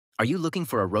Are you looking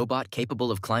for a robot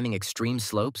capable of climbing extreme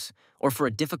slopes, or for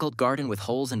a difficult garden with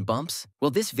holes and bumps?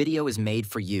 Well, this video is made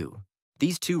for you.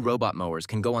 These two robot mowers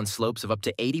can go on slopes of up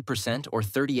to 80% or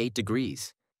 38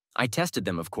 degrees. I tested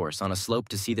them, of course, on a slope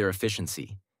to see their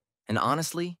efficiency. And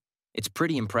honestly, it's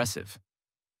pretty impressive.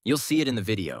 You'll see it in the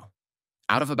video.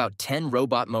 Out of about 10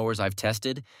 robot mowers I've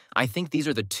tested, I think these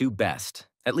are the two best,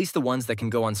 at least the ones that can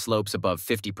go on slopes above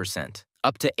 50%,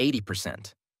 up to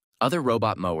 80%. Other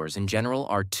robot mowers in general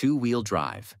are two-wheel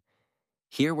drive.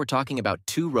 Here we're talking about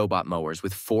two robot mowers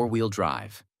with four-wheel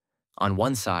drive. On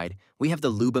one side, we have the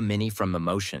Luba Mini from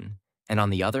Mammotion, and on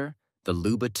the other, the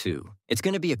Luba 2. It's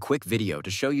going to be a quick video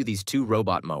to show you these two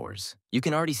robot mowers. You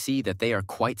can already see that they are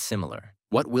quite similar.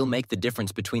 What will make the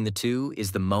difference between the two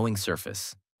is the mowing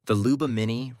surface. The Luba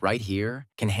Mini, right here,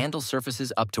 can handle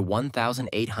surfaces up to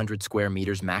 1,800 square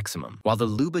meters maximum, while the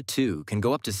Luba 2 can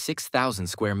go up to 6,000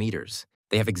 square meters.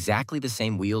 They have exactly the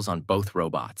same wheels on both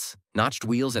robots. Notched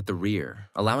wheels at the rear,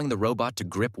 allowing the robot to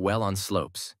grip well on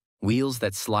slopes. Wheels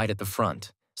that slide at the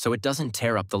front, so it doesn't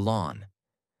tear up the lawn.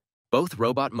 Both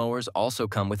robot mowers also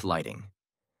come with lighting.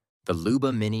 The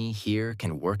Luba Mini here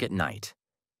can work at night.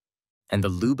 And the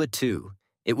Luba 2,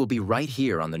 it will be right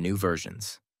here on the new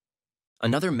versions.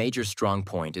 Another major strong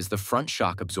point is the front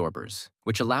shock absorbers,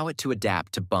 which allow it to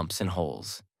adapt to bumps and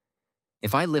holes.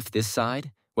 If I lift this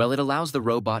side, well, it allows the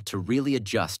robot to really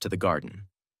adjust to the garden.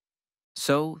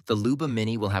 So, the Luba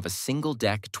Mini will have a single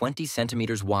deck 20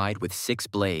 centimeters wide with 6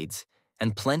 blades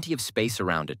and plenty of space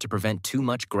around it to prevent too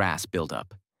much grass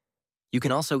buildup. You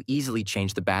can also easily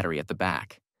change the battery at the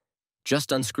back.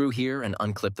 Just unscrew here and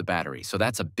unclip the battery, so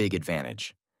that's a big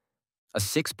advantage. A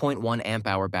 6.1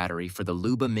 amp-hour battery for the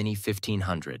Luba Mini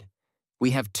 1500.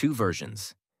 We have two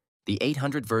versions. The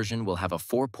 800 version will have a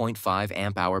 4.5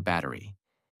 amp-hour battery,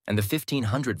 and the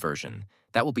 1500 version,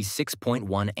 that will be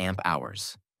 6.1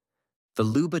 amp-hours. The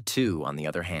Luba 2, on the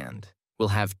other hand, will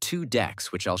have two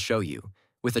decks, which I'll show you,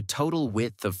 with a total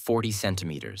width of 40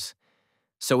 centimeters.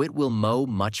 So it will mow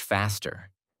much faster.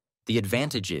 The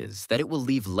advantage is that it will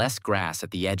leave less grass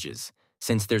at the edges,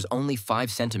 since there's only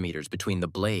 5 centimeters between the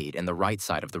blade and the right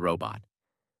side of the robot.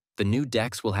 The new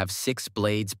decks will have 6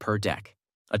 blades per deck,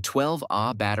 a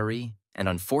 12Ah battery, and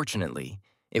unfortunately,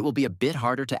 it will be a bit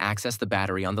harder to access the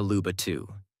battery on the Luba 2.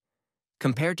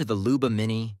 Compared to the Luba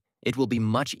Mini, it will be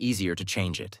much easier to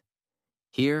change it.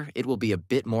 Here, it will be a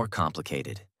bit more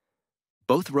complicated.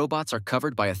 Both robots are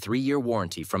covered by a 3-year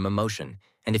warranty from Mammotion,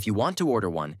 and if you want to order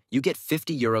one, you get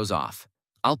 50 euros off.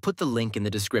 I'll put the link in the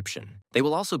description. They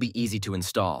will also be easy to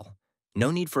install.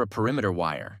 No need for a perimeter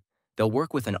wire. They'll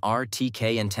work with an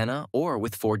RTK antenna or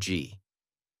with 4G.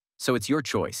 So it's your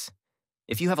choice.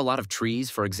 If you have a lot of trees,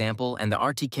 for example, and the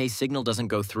RTK signal doesn't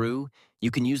go through,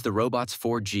 you can use the robot's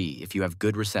 4G if you have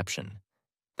good reception.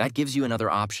 That gives you another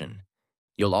option.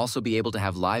 You'll also be able to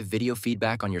have live video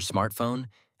feedback on your smartphone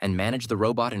and manage the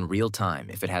robot in real time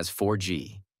if it has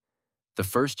 4G. The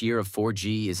first year of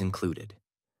 4G is included.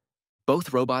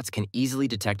 Both robots can easily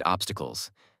detect obstacles.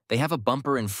 They have a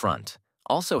bumper in front,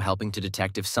 also helping to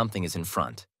detect if something is in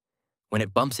front. When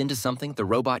it bumps into something, the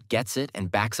robot gets it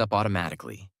and backs up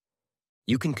automatically.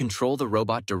 You can control the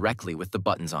robot directly with the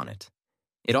buttons on it.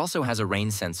 It also has a rain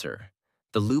sensor.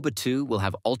 The Luba 2 will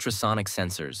have ultrasonic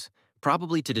sensors,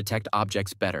 probably to detect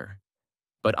objects better.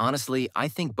 But honestly, I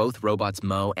think both robots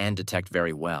mow and detect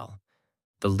very well.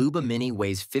 The Luba Mini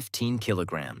weighs 15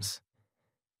 kilograms.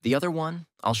 The other one,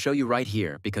 I'll show you right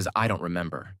here because I don't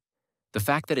remember. The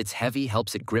fact that it's heavy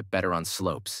helps it grip better on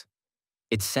slopes.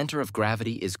 Its center of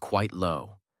gravity is quite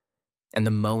low. And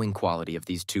the mowing quality of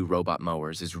these two robot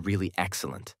mowers is really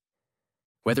excellent.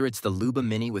 Whether it's the Luba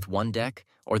Mini with 1 deck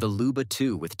or the Luba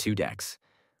 2 with 2 decks,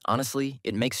 honestly,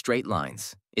 it makes straight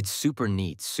lines. It's super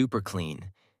neat, super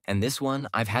clean. And this one,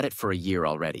 I've had it for a year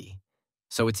already.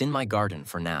 So it's in my garden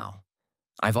for now.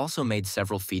 I've also made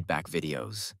several feedback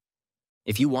videos.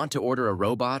 If you want to order a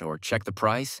robot or check the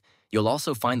price, you'll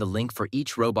also find the link for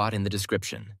each robot in the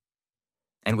description.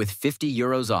 And with 50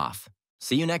 euros off.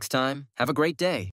 See you next time. Have a great day.